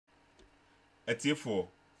for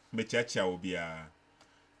me chacha obia.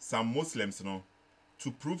 Some Muslims no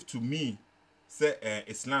to prove to me say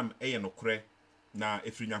Islam no kore na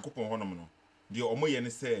efiri Nyankopon honom no. De omo ye ne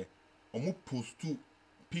say omo post to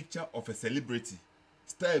picture of a celebrity.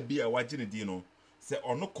 Star bi a waje ne di no say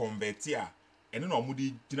ono convert a ene na omo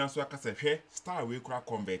di gina so aka say hwe star we kura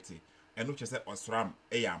convert eno che say osram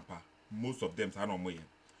ampa. Most of them say na omo ye.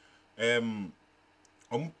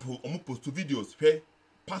 Omo post to videos hwe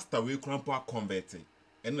pastor we kura po convert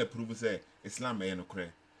ene na prove say Islam no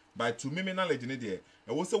kore. By to me knowledge ne there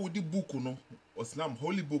e wo say wo di book no Islam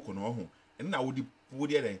holy book no ho ene na wo di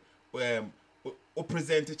o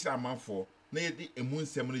present kira manfo na ye di emu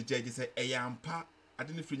nsem no judge say ampa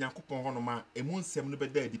ade ne firi Nyankopon ho no ma emu nsem no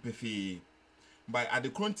beda di pefe by at the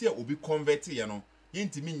crontier obi convert ye no ye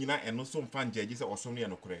ntimi nyina eno so mfa judge say osom no ye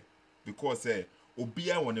no kore because obi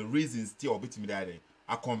a won the reasons still obetimi there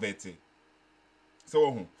a convert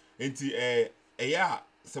so ho enti ya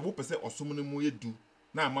se wo pese osom no mu ye du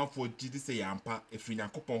na amanfo gidi se yampa efiri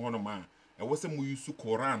Nyankopon ho no ma wo se mu yusu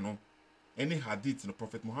Quran no any hadith no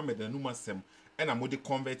Prophet Muhammad na numa sem na mo de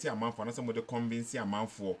convert amanfo na se mo de convince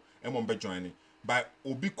amanfo e mo be join by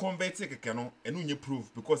obi convert keke no enu nye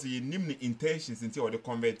proof because ye nim ni intentions until o de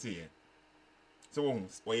convert ye so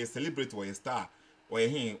wo ye celebrate wo ye star wo ye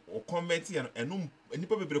hin o convert ye enu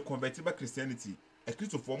enipa bebere convert ba Christianity a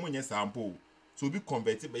Christopher mo nye sample so obi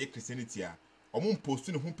convert ba ye Christianity a omo post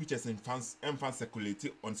ne who pictures and fans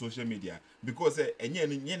circulate on social media because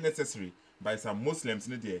enye necessary by some Muslims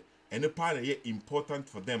in there any part important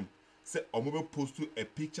for them say omo be post to a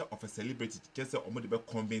picture of a celebrity just say omo dey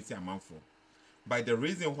convince a man for by the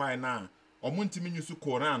reason why now omo ntimi use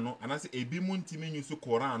Quran no and I say ebi mu ntimi use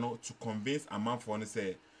Quran no to convince a man for no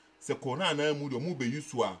say Quran na mu do mu be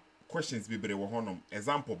use a questions be bere wo honom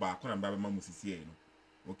example ba ko na ba ma musisi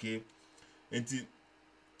no okay enti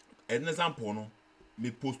an example no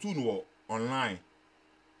me post no online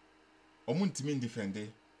omuntimi defende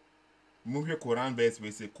mo hwe Quran verse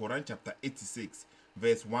we say Quran chapter 86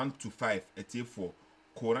 verse 1 to 5 etiefo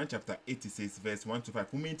Quran chapter 86 verse 1 to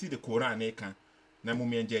 5 momenti the Quran e kan na mo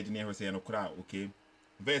me judge ne say no kra okay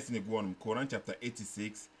verse ne go on Quran chapter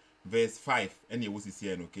 86 verse 5 ene wo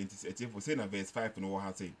sisi no okay etiefo say na verse 5 no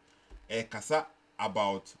ha say kasa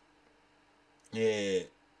about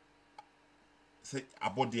say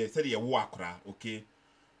about the say wo akra okay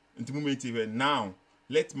into moment even now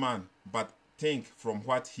let man but think from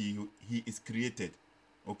what he is created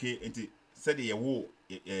okay into say the wo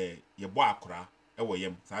ye bo akra e wo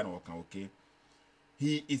yem say no kan okay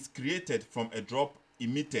he is created from a drop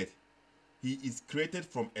emitted he is created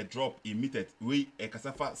from a drop emitted we e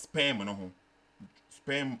kasafa sperm no ho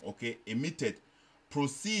sperm okay emitted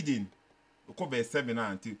proceeding okay verse 7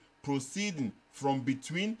 until proceeding from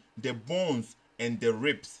between the bones and the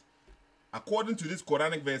ribs. According to this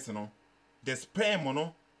Quranic verse, the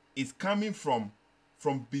sperm is coming from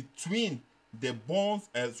between the bones,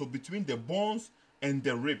 so between the bones and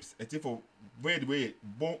the ribs.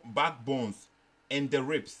 Backbones and the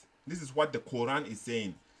ribs. This is what the Quran is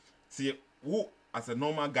saying. See, who as a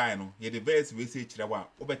normal guy, the verse we say chirawa,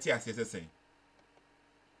 obeti asese.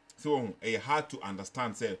 So it's hard to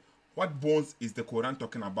understand. Say, what bones is the Quran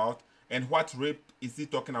talking about, and what rib is he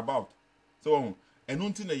talking about? So, and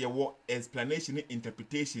until the explanation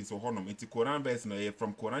interpretation so honum into Quran verse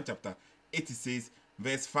from Quran chapter 86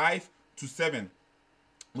 verse 5 to 7.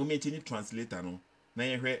 We may change translator no. Na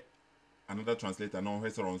ye another translator no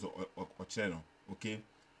or channel. Okay.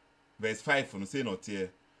 Verse 5 no say not here.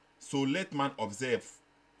 So let man observe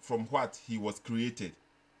from what he was created.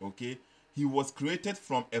 Okay. He was created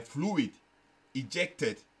from a fluid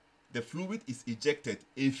ejected. The fluid is ejected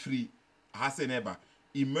a free has never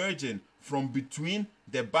emerging from between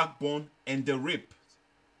the backbone and the rib.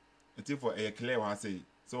 It's for a clear what I say.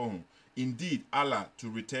 So indeed Allah to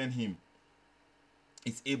return him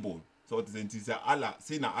is able. So it is Allah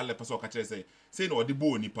say na Allah person catch say no the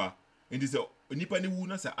bo nipa. And this nipa ni wu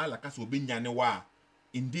na say Allah ka so be nyane wa.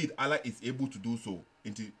 Indeed Allah is able to do so.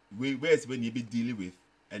 Into where's when you be dealing with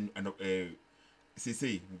and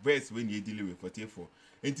say verse when you dealing with 44.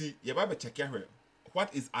 Into you Bible check here.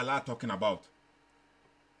 What is Allah talking about?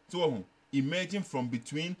 So, emerging from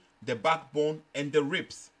between the backbone and the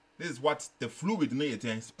ribs. This is what the fluid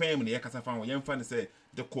sperm say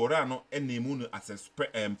the Quran no as a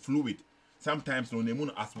fluid. Sometimes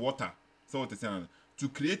no as water. So to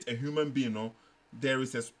create a human being, there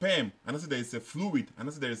is a sperm, and also there is a fluid, and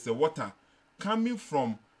also there is a water coming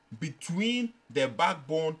from between the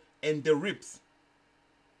backbone and the ribs.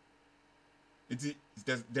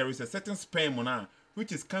 There is a certain sperm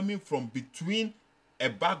which is coming from between a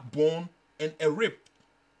backbone and a rib.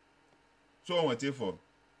 so on what for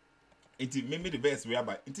it maybe the verse we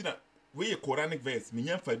about it na we a Quranic verse me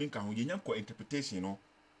nyam fa bi nka ho ye nyam ko interpretation no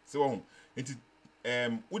so on it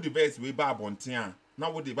with the verse we ba abonten a na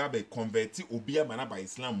wo de ba be convert obi ama na by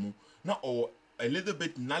Islam mu na or a little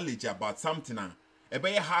bit knowledge about something a e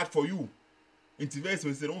be hard for you into verse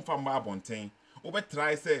we say don't fa ba abonten wo be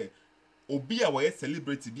try say obi a we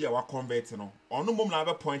celebrity bi a wa convert no ono mom na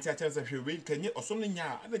be point a chance hwe we kanye osom no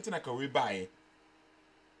nya a na ka we buy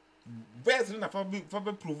verse na fa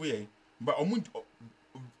be prove ye but omu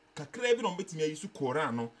kakra bi no betimi ayi su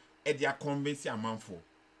Quran no e dia convince amanfo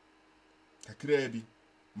kakra bi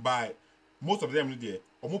by most of them no there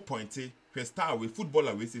omu pointy hwe star we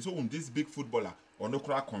footballer we say so on this big footballer ono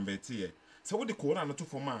kra convert here so what the Quran no to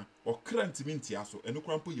form a o kra ntimi ntia so eno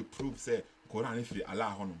kra mpo ye prove say Quran e free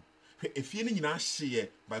Allah hono hwe efie ni nyina hye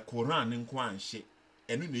by Quran ne nko anhye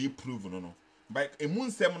eno na ye prove no by emu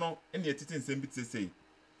nsem no ene ye tete nsem bi te say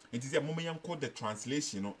it is a moment called the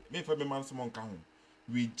translation no me fa be man so monka ho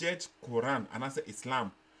we judge Quran and answer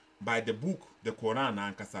Islam by the book the Quran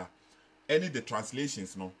na ankasa any the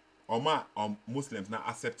translations no oma Muslims na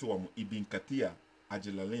accept to Ibn Kathir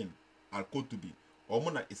Ajlalin Al-Qutubi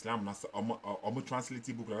omo na Islam na omo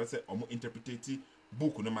translate book na say omo interprete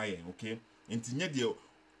book no maye okay ntinye de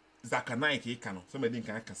zakanai ke kano so me din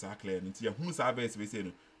kan kasa clear nti ya hu sa verse we say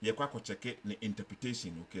no ye kwa check ne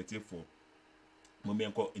interpretation okay therefore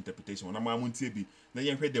momenko interpretation na ma muntie bi na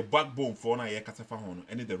ye hwe the backbone for na ye kasa fa ho no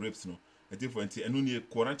any the ribs no therefore nti enu ne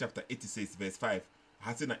Quran chapter 86 verse 5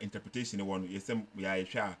 has an interpretation one yesem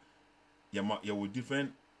ya hwa ya with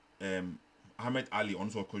different Ahmed Ali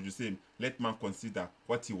also could you say let man consider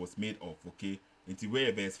what he was made of okay nti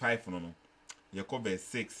where verse 5 no ye ko verse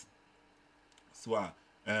 6 so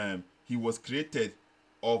he was created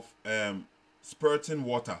of spurting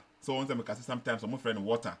water so once I say sometimes some friend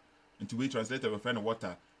water into we translate a friend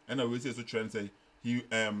water and I will say so trend say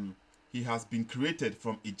he has been created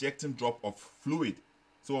from ejecting drop of fluid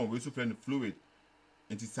so on we so friend fluid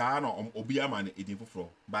nti saa no obi ama ne edin foforo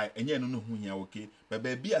by enye no hu hia okay but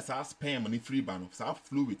be bia saa sperm ne free ba no saa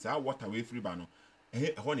fluid saa water we free ba no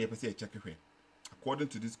ho na ye pese check hwe according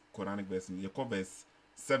to this Quranic verse ye ko verse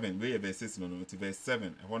 7 we verse 6 no to verse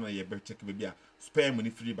 7 ho na ye be check be bia sperm ne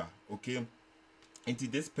free ba okay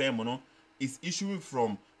nti this sperm no is issuing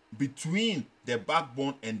from between the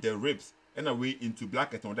backbone and the ribs and away into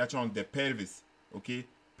bracket on that on the pelvis okay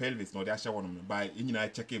pelvis no that show one by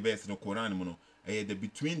nyina check verse no Quran no the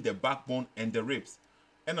between the backbone and the ribs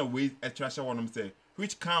and away a treasure one say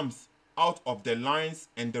which comes out of the loins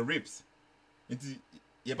and the ribs nti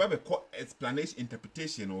ye ba be explanation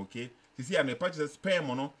interpretation okay you see and the sperm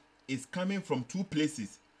no is coming from two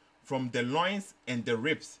places from the loins and the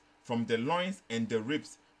ribs from the loins and the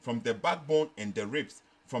ribs from the backbone and the ribs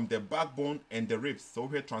from the backbone and the ribs so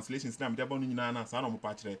here translations na me dey bonu nyina na sa na mo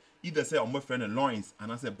pa kire either say omo friend loins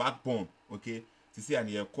and say backbone okay you see and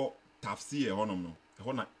ye ko tafsir honom no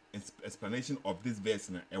ho na explanation of this verse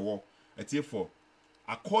na ewo therefore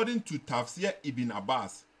according to tafsir Ibn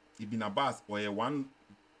Abbas or one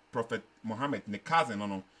prophet Muhammad ne cousin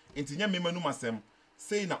no ntinya memanu masem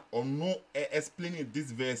say na ono explaining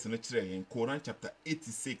this verse no kire in Quran chapter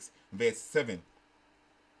 86 verse 7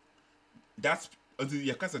 that's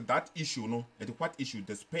that issue no what issue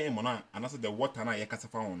the sperm no and also the water na yakasa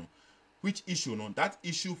fa no which issue no that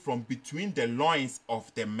issue from between the loins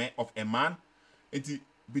of a man it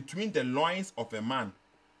between the loins of a man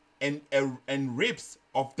and ribs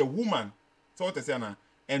of the woman so what I say na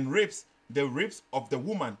and the ribs of the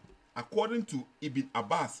woman according to Ibn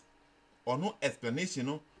Abbas or no explanation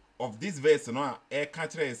no, of this verse no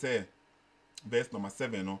catch say verse number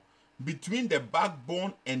 7 no between the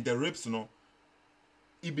backbone and the ribs no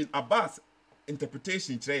Ibn Abbas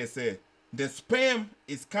interpretation say the sperm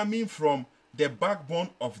is coming from the backbone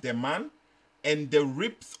of the man and the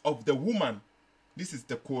ribs of the woman. This is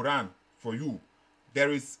the Quran for you.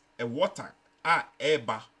 There is a water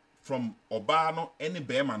eba from obano any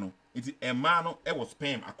bemano. It is emano it was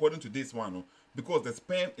sperm according to this one no? Because the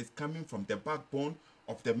sperm is coming from the backbone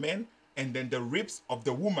of the man and then the ribs of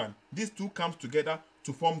the woman. These two comes together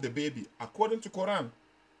to form the baby according to Quran.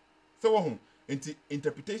 So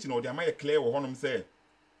interpretation or the amaya clear or honum say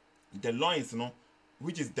the loins no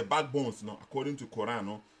which is the backbones no according to Quran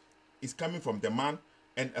no is coming from the man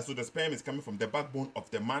and so the sperm is coming from the backbone of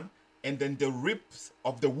the man and then the ribs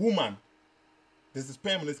of the woman the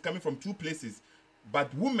sperm is coming from two places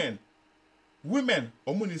but women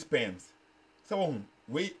omuni sperms so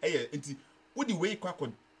we nti wo di we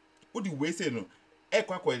kwakọ wo di we say no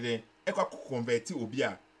kwakọ den kwakọ convert obi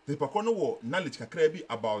a the pako no wo knowledge kakra bi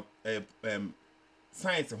about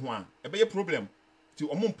science ho a e be problem to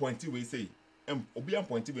omon point we say obi am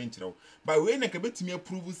point we nkyerɛw by we na ka betimi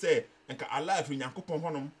approve say nka Allah fi Nyankopɔn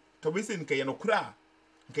honom ka we say nka ye no kra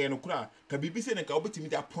ka bibi say nka obetimi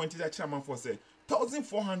dey appointed that chairman for say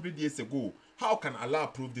 1400 years ago. How can Allah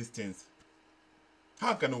prove these things?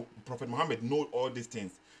 How can Prophet Muhammad know all these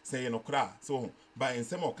things? Say no kra. So by in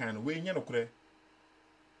some kind we no kra.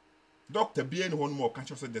 Dr. Bien one more can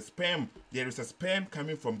say the sperm, there is a sperm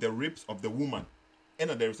coming from the ribs of the woman, and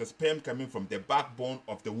there is a sperm coming from the backbone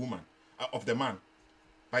of the woman, of the man.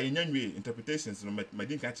 By in way interpretations, no my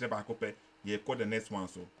didn't catch the back up. Ye call the next one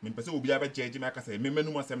so. Me person will be able to judge me. I say me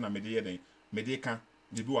no more sem na me dey can.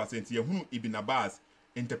 The do was saying ye hunu Ibn Abbas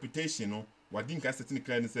interpretation no. What didn't catch certain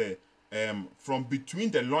clearly say from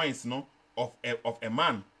between the loins no of a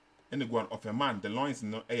man, and the one of a man, the loins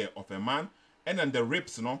no of a man, and then the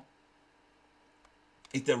ribs no.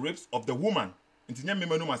 It's the ribs of the woman. Inti nya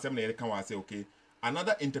memenu masem na can wa say okay.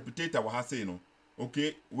 Another interpretator will say no.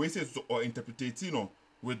 Okay, we say so or interpreting no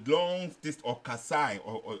with long this or kasai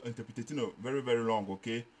or interpreting no very long,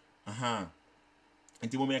 okay?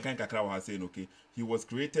 Inti woman can kakra will say okay. He was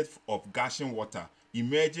created of gushing water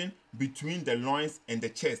emerging between the loins and the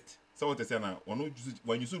chest. So what I say now,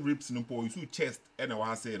 when you see ribs no po, you see chest and I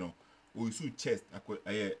will say no. Or you see chest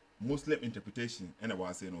Muslim interpretation and I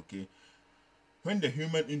will say okay. When the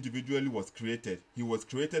human individually was created, he was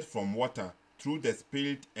created from water through the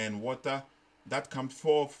spirit and water that comes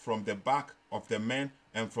forth from the back of the man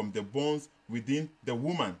and from the bones within the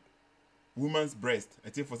woman's breast. I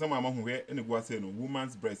think for some among who hear any go say no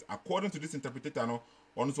woman's breast. According to this interpreter, no,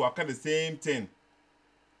 also I the same thing.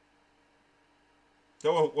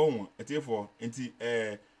 So I think for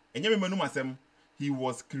he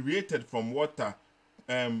was created from water,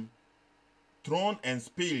 thrown and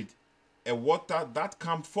spilled. A water that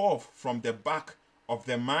comes forth from the back of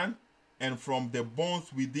the man and from the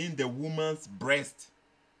bones within the woman's breast.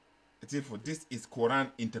 For this is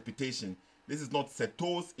Quran interpretation. This is not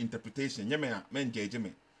Sethoo's interpretation.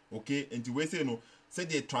 Okay, and the way say no, say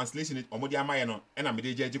the translation it omodi amaya no, and I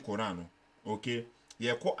made judge Quran no. Okay,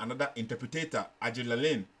 yeah, call another interpreter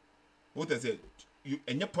Ajilalin. What I say, you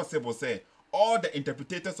and possible say all the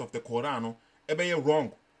interpreters of the Quran no, ebe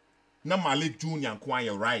wrong. Na Malik Junior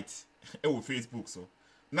and right. Facebook so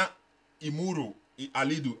na Imuru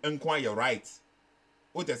Alidu enquire right.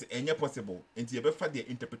 What is any possible? And the befa the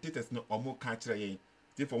interpreters no omo catcher yen.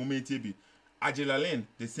 For moment be Ajilalin,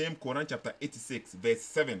 the same Quran chapter 86, verse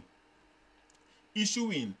 7.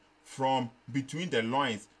 Issuing from between the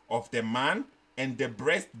loins of the man and the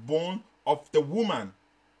breastbone of the woman.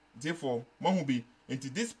 Therefore, Mahubi into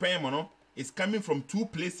this sperm no, is coming from two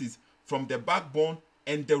places, from the backbone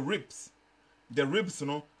and the ribs. The ribs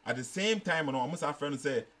no at the same time no almost our friend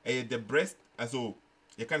say the breast so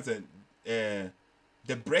you can say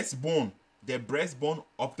the breastbone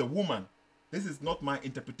of the woman. This is not my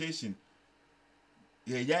interpretation.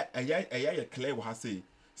 Yeah clear what I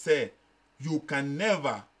say you can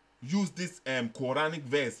never use this Quranic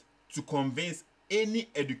verse to convince any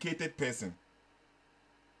educated person.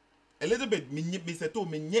 A little bit me Sethoo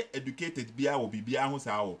me educated bia will be bia ho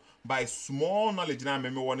sao by small knowledge na me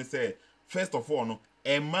want to say. First of all, no,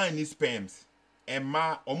 a man needs sperms. A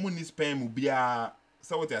man, needs sperm bia.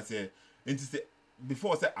 So what I say, into say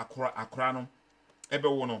before say akra no, ebe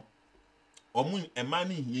wono. A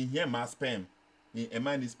man here ma sperm. A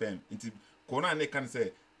man needs sperm. Into Quran can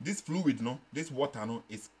say this fluid no, this water no,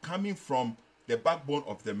 is coming from the backbone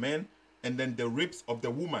of the man and then the ribs of the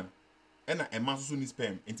woman. And a man also needs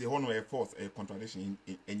sperm. Into one a false, a contradiction,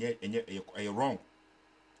 a wrong.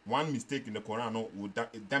 One mistake in the Quran no,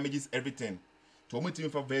 it damages everything. To omit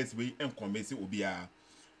for verse we and convince obia.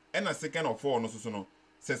 And a second of all no so no.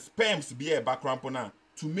 Says sperms be a background pona.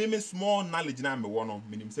 To me small knowledge na me wono.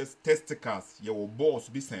 Meaning says testicles. Your balls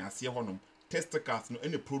be saying as here honum. Testicles no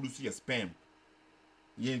any produce your sperm.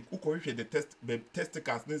 Ye ukorishe the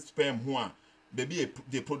testicles ne sperm hoa. Baby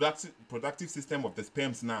the productive system of the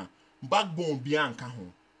sperms now. Backbone be anka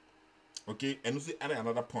ho. Okay, and also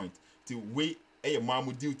another point. To we a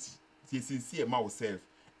mamu duty, he sincere myself,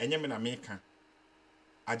 and Yaman America.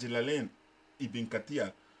 Ajilalin, Ibn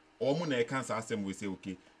Katia, or Muna cancer assembly we say,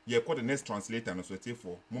 okay, ye call the next translator and so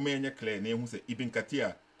for Mumania Clay name who say Ibn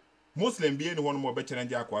Katia. Muslim being one more better than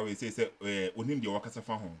Jacqua, we say, Unim the workers of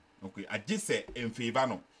home. Okay, I just say in favor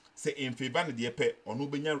no, say in favor the epe or no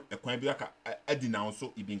benya a quabiaka adina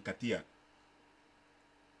so Ibn Katia.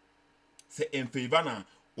 Say in favor na.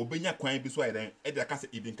 Obenya kwan bi so ayden e de kase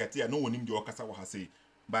Ibn Katia no wonim de okasa wo ha say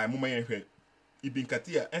by moma yen hwe Ibn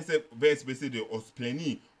Katia and say verse be say the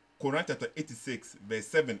explaining Quran chapter 86 verse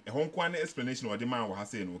 7 e hon kwan explanation wo de man wo ha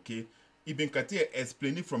say no okay Ibn Katia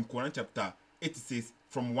explaining from Quran chapter 86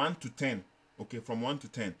 from 1 to 10 okay, from 1 to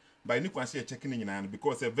 10. By any question checking in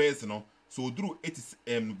because a verse no so through 8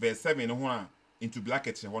 verse 7 no into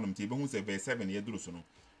bracket honum ti be hu say verse 7 ye duru so no.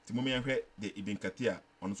 Ti mo me hwe the Ibn Kathir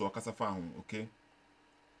on so kasa fa ho, okay?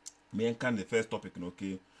 Me can the first topic no,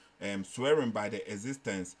 okay? Swearing by the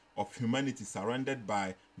existence of humanity surrounded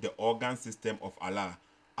by the organ system of Allah.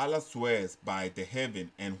 Allah swears by the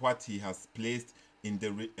heaven and what he has placed in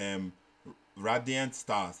the radiant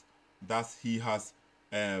stars. Thus he has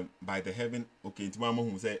by the heaven, okay, nti mama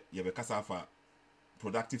hu say ye be kasa fa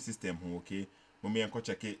productive system ho, okay? Mo me enko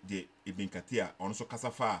check the Ibn Kathir on so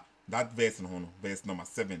kasa fa that verse no, verse number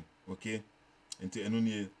 7, okay? Nti enu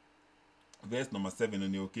ni verse number 7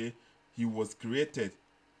 only, okay?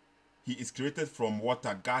 He is created from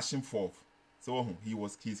water gushing forth. So he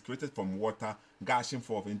is created from water gushing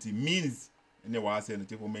forth. And it means,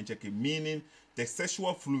 meaning the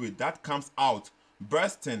sexual fluid that comes out,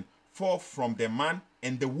 bursting forth from the man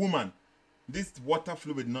and the woman. This water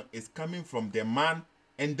fluid is coming from the man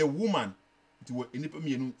and the woman. Fluid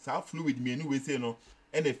we say no,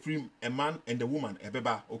 and a man and the woman,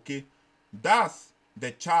 okay? Thus, the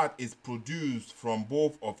child is produced from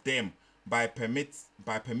both of them by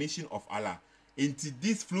permission of Allah. Into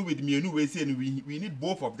this fluid we say we need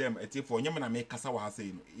both of them. For nyama na me kasa wa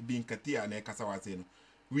say no, Ibn Kathir na kasa wa say no.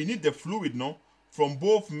 We need the fluid no from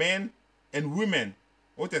both men and women.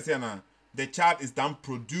 What I say na, the child is then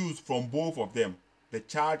produced from both of them. The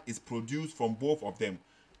child is produced from both of them.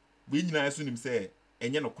 We nyina esu nim say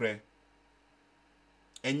enye no kre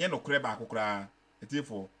ba akokra.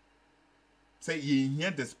 For say you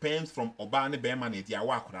hear the sperms from oba ne bema na dia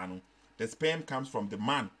wa akora no. The sperm comes from the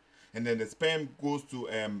man, and then the sperm goes to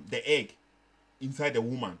the egg inside the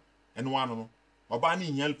woman. And one no, obani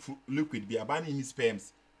in liquid be abani in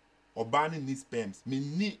sperms, obani in sperms.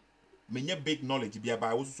 Me big knowledge be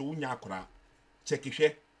about also so unya akora. Check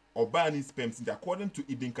it, obani sperms. According to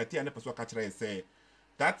Ibn Kathir, ne person catcher say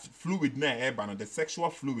that fluid na eba no, the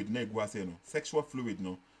sexual fluid na go say no, sexual fluid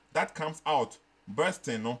no, that comes out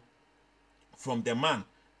bursting no from the man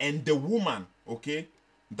and the woman, okay?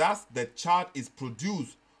 Thus, the child is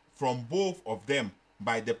produced from both of them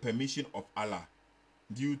by the permission of Allah.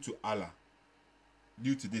 Due to Allah.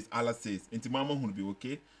 Due to this, Allah says, "Inti mama will be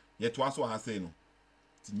okay." Yet was what I say no.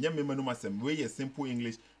 Tinye me menu masem we simple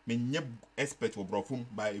English. Me nye expert for brofum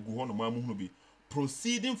by guhono mama will be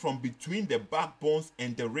proceeding from between the backbones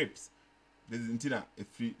and the ribs. This is intina a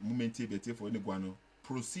free moment for any guano.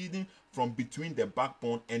 Proceeding from between the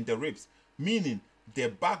backbone and the ribs, meaning the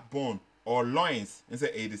backbone or loins, and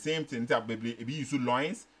say the same thing that baby it be use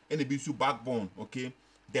loins and it be use backbone, okay?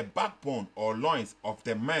 The backbone or loins of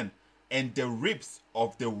the man and the ribs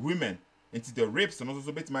of the women. Into the ribs and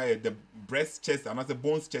also bit my the breast chest and the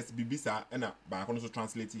bones chest bibisa and I can also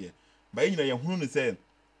translate here. But you know you say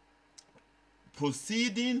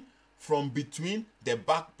proceeding from between the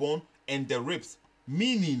backbone and the ribs,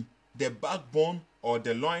 meaning the backbone or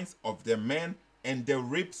the loins of the man and the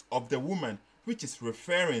ribs of the woman, which is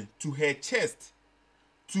referring to her chest.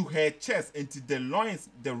 To her chest, into the loins,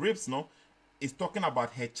 the ribs, no, is talking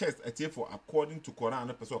about her chest. For according to Quran,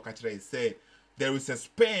 the person say there is a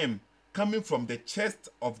sperm coming from the chest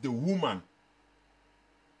of the woman.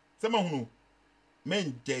 Someone who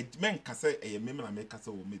men kase a men na make kase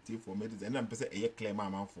o meti for medicine, and I'm person a clear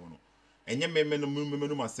man for no. And ye men no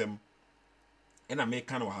masem, and I make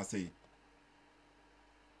kind of say.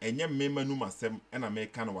 And ye men no masem, and I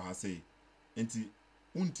make kind of say. Enti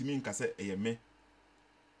untimi nkase eyeme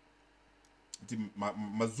enti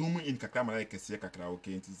ma zoom in kakra ma like kese kakra,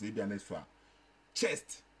 okay? Enti say bia next one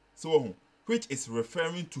chest, so which is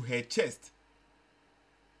referring to her chest.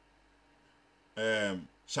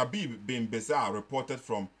 Shabib bin Bezar reported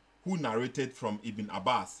from who narrated from Ibn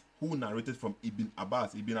Abbas. Ibn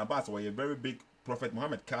Abbas was a very big prophet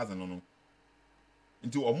Muhammad cousin no.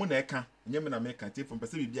 Into omo na eka nyeme na make kan from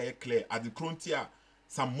person bia clear at the frontier.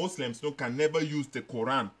 Some Muslims can never use the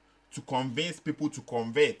Quran to convince people to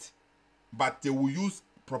convert, but they will use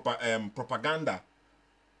propaganda.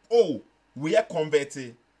 Oh, we are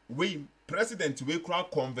converted. We president we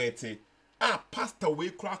crowd converted. Pastor we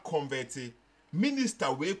crowd converted.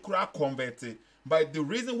 Minister we crowd converted. But the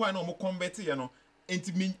reason why no more converted, you know,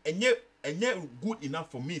 and mean and yet good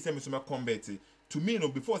enough for me. Say me some converted. To me, no,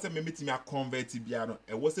 before say me meet me a converted, biano.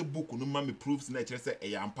 It was a book no man me proves nature say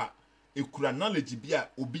a yampa. E kura knowledge bia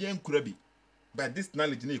obi en kura bi, but this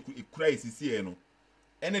knowledge na e kura isisi no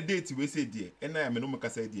any date we say there na me no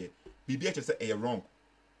make say there bibia che say e wrong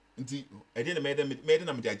nti e dey na me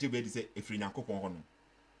na me age be dey say efiri nyakopon ho no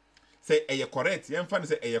say e correct yen fa no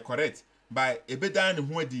say e correct by e be dan ne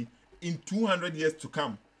ho adi in 200 years to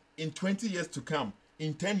come, in 20 years to come,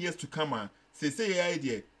 in 10 years to come, say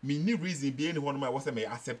idea me ni reason be any one my was may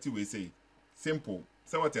accept we say simple.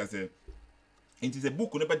 So what I say it is a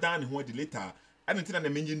book never done who the later and until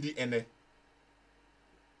an mention the end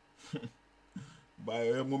by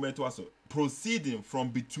a moment also proceeding from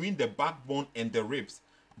between the backbone and the ribs,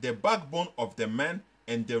 the backbone of the man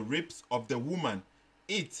and the ribs of the woman.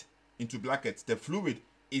 It into brackets the fluid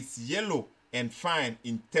is yellow and fine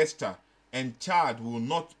in texture, and child will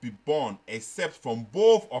not be born except from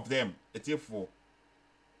both of them. Therefore,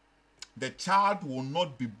 the child will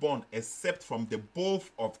not be born except from the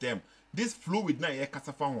both of them. This fluid na ye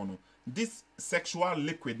kasafa hono. This sexual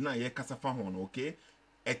liquid na ye kasafa hono, okay?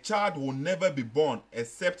 A child will never be born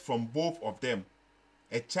except from both of them.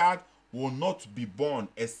 A child will not be born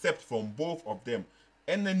except from both of them.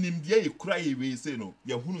 And then nimdia you cry we say no.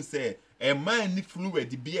 Ya hunu say a man ni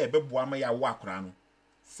fluid be a beboa ma ya wa kra no.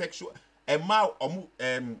 Sexual a ma omu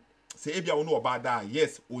say ebia wo no about that.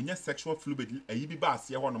 Yes, onya sexual fluid ayi bi ba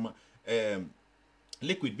ase ho no ma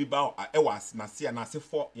liquid bi ba was na se na se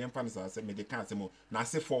for yemfa no say me de kan se mo na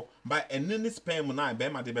se for by enini sperm na be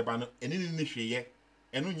ma de beba no enini ni hweye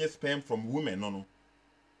eno nye sperm from women no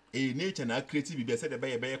nature na creative be say de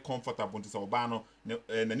be comfortable to say oba no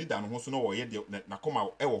na ni da no ho so no wo ye de na koma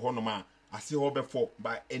e wo ho no ma ase ho be for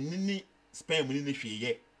by enini sperm ni ni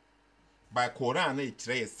hweye by Quran e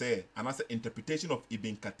kire say and as interpretation of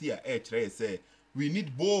Ibn Kathir e kire say we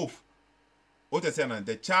need both. What I say now,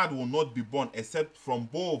 the child will not be born except from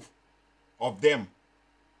both of them.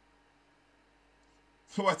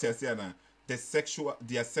 So what I say now,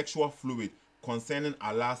 their sexual fluid concerning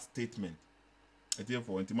Allah's statement.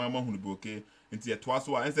 Therefore, into mama who be okay. Into the twice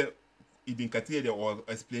one, and say Ibn Kathir they are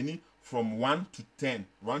explaining from 1 to 10,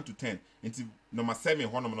 1 to 10. Into number 7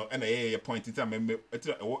 honomono and a point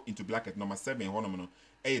into bracket number 7 honomono.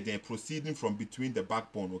 Then proceeding from between the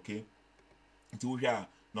backbone, okay. Into here.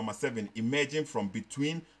 Number 7, emerging from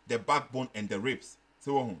between the backbone and the ribs.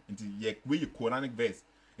 So, into your Quranic verse.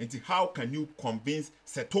 Into how can you convince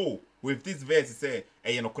Sethoo with this verse? Say,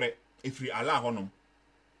 if we allow honum.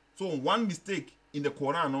 So, one mistake in the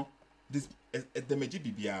Quran, this the magic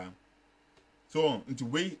bibia. So, into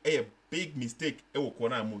way a big mistake,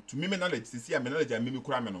 Quran. To me, knowledge, see, I'm knowledge, and me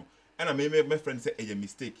crameno. And I made my friend say a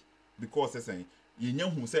mistake because they're saying. You know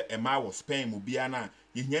who said a man was sperm will be ana.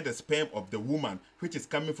 You hear the sperm of the woman, which is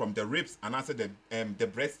coming from the ribs and also the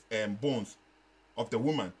breast bones of the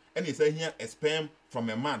woman. And he said here a sperm from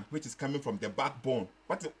a man, which is coming from the backbone.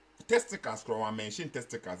 But testicles, I mention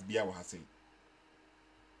testicles, be our say.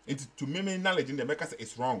 It's to me knowledge in the America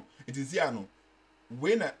is wrong. It is here no.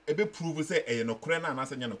 When a be prove say a no crana and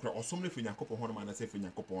answer no or somebody for your couple honum and I say for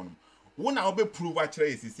your couple honum. When I'll be prove actually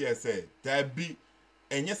is here say there be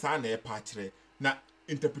and yes I ne patch. Na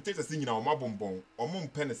interpretators sing na oma bonbon omo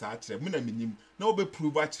mpene sa akire mu na minim na obe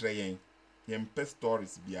prove akire yen pe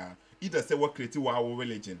stories bia either say what create our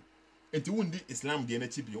religion enti wundi Islam de na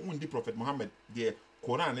chi bi wundi Prophet Muhammad de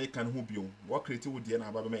Quran e kan hu bi what create wo de na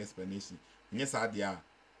aba be explanation nye sa de a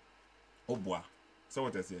obua. So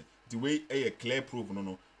what I say the way a clear proof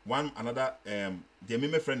no one another the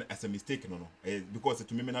me friend as a mistake no because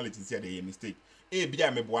to me knowledge is here the mistake e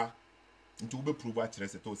bia meboa enti wo be prove akire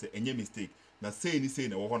say to say enye mistake. Now say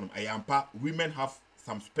na honum women have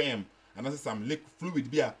some sperm and also some liquid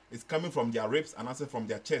fluid beer is coming from their ribs and also from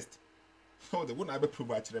their chest. So they wouldn't have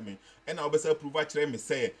prove actually me. And I'll be say prove actually me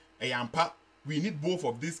say we need both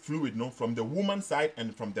of this fluid no from the woman side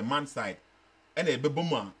and from the man side. And a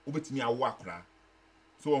beboma ubetimi awakra.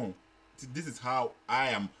 So this is how I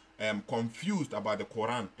am confused about the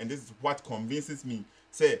Quran, and this is what convinces me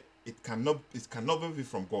say it cannot be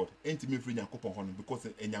from God. Ain't me free Nyankopon hono because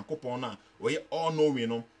Nyankopon na we all know we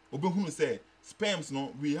know. Obehunu say sperms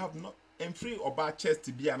no we have not and free about chest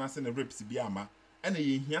to be an answer the ribs be ama and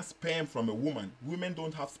you hear sperm from a woman. Women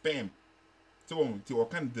don't have sperm. So to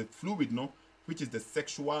kind the fluid no which is the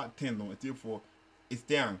sexual thing no therefore it's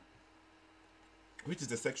there. Which is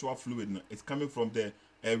the sexual fluid no it's coming from the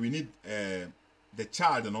we need the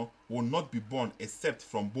child no will not be born except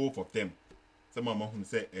from both of them. Some mama who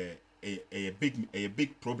say a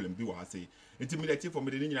big problem be what say intimidating for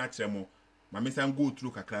me the nyina kire mo mama san go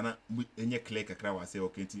through kakra na enye clear kakra wa say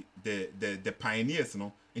okay the pioneers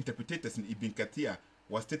no interpreters in Ibn Kathir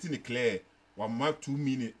was stating it clear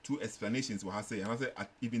 2 explanations what say and I say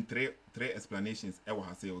even three explanations I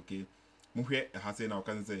what say okay mo hwe ha say now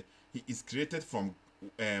can say he is created from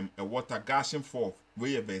a water gushing forth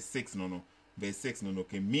where verse 6 verse 6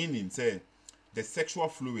 okay meaning say the sexual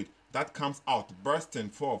fluid that comes out bursting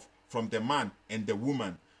forth from the man and the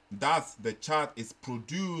woman. Thus, the child is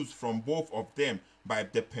produced from both of them by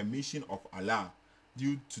the permission of Allah.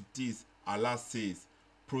 Due to this, Allah says,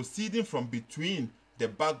 proceeding from between the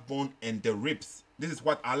backbone and the ribs. This is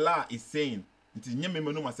what Allah is saying. Is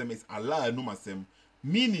Allah numasem.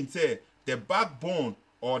 Meaning say the backbone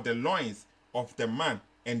or the loins of the man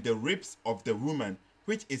and the ribs of the woman,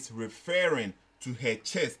 which is referring to her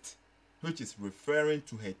chest. Which is referring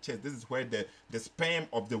to her chest. This is where the sperm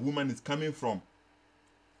of the woman is coming from.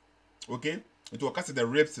 Okay? It will cast the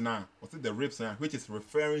ribs now. What's it the ribs now? Which is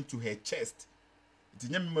referring to her chest. It's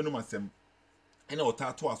numasem. And I'll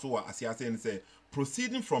tell us what as I say,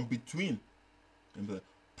 proceeding from between the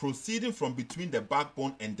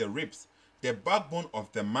backbone and the ribs, the backbone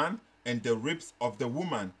of the man and the ribs of the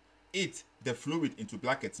woman. It, the fluid into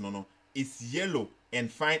brackets, is yellow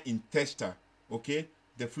and fine in texture. Okay,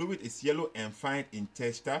 the fluid is yellow and fine in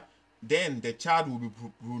texture. Then the child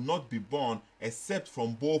will not be born except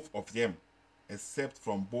from both of them. Except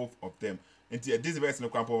from both of them. And this verse in the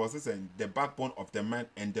Quran was saying the backbone of the man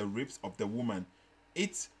and the ribs of the woman.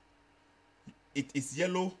 It is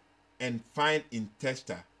yellow and fine in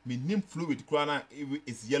texture. Meaning fluid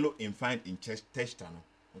is yellow and fine in texture.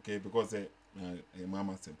 Okay, because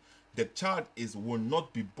Mama said the child will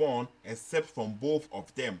not be born except from both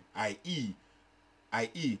of them, i.e.,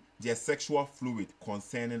 their sexual fluid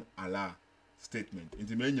concerning Allah statement. In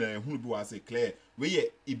the meaning, who do I say clear? We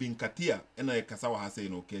Ibn Kathir and I Kasawa has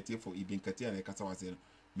saying okay for Ibn Kathir and Kasawa saying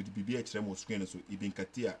with the BBH screen so Ibn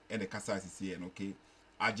Kathir and the Kasa is saying okay.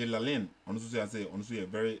 Ajelalen honestly I say honestly a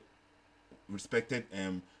very respected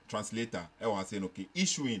translator. I was saying okay,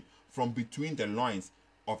 issuing from between the loins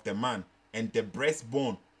of the man and the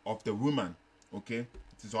breastbone of the woman. Okay,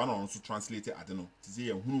 so I don't also translate it. I don't know. To say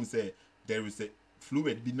who say there is a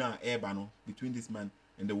fluid air between this man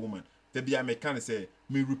and the woman. The be a mechanic say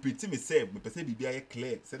me repeat me say me say be a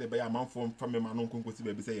clear say the be a man from me man no konkosi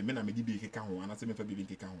be say me na me di be keka ho ana say me fa be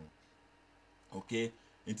keka ho. Okay,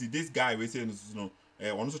 into this guy we say no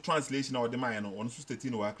also translation of the man on also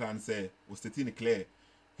stating what can say was stating clear.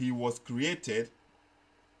 He was created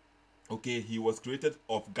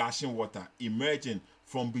of gushing water emerging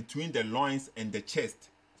from between the loins and the chest.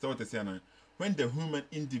 So what I say now, when the human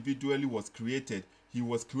individually was created, he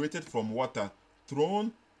was created from water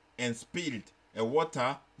thrown and spilled, a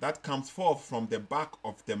water that comes forth from the back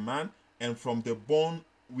of the man and from the bone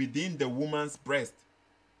within the woman's breast.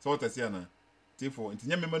 So what I say now, therefore,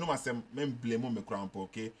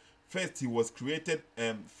 okay. First he was created,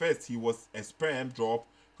 first he was a sperm drop,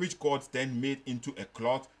 which God then made into a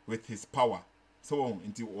cloth with his power. So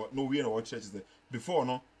into no we know what church is there.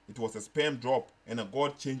 Before it was a sperm drop and a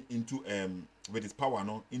God changed into with his power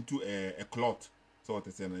into a cloth. So what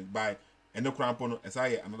I say by and the crown as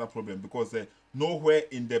I another problem because nowhere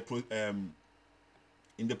in the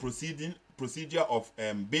procedure of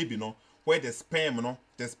baby where the sperm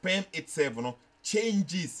itself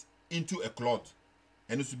changes into a cloth.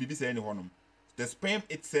 And it should be this anyone. The sperm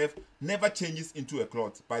itself never changes into a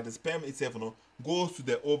cloth. But the sperm itself goes to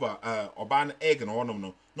the urban egg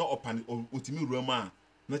not upon ultimate Roma.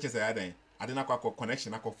 Not just I didn't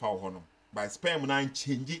connection foul by sperm now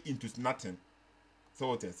change it into nothing. So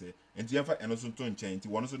what I say, and you have and also to change.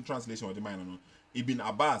 One also translation of the mind Ibn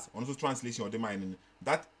Abbas, also translation of the mind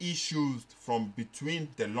that issues from between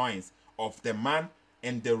the loins of the man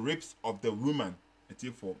and the ribs of the woman.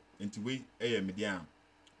 For into way medium.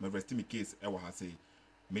 My rest me case I was say.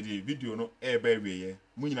 Me the video no very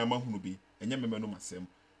munyina mahunu bi enye me no masem.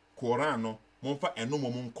 Quran no monfa eno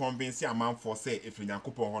momon convince a man for say if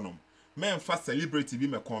Nyankopon honom. Men fa celebrity bi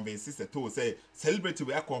me convince Sethoo say celebrity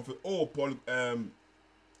we are convince Paul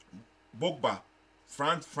Bogba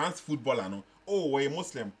France footballer no we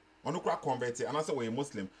Muslim ono kwa convert and I say we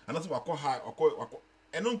Muslim and I say wako high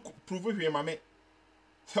eno prove hwe mame.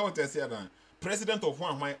 So what I say that president of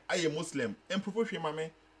one why I a Muslim and prove hwe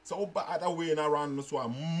mame. So other way around no so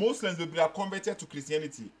Muslims will be converted to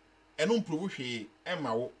Christianity and no prove hwe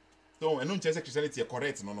emma so and no change Christianity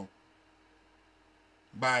correct no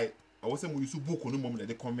by I was saying we use book no mom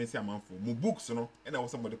de convince a man for mo books no and I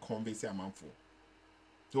was somebody convince a man for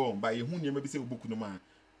so by who you maybe say book no man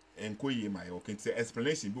and koye my okay say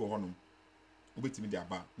explanation bi ho no obetimi dey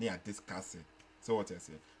aba na discuss. So what I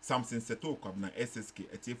say something Sethoo Kwabena-ssk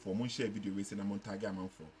etie for mon share video we say na mon tag a man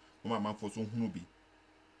for mo man for so hunu bi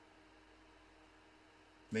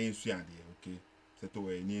na yensu ade okay Sethoo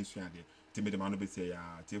we ni yensu ade timi de man no be say ya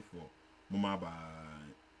etie for mo ma ba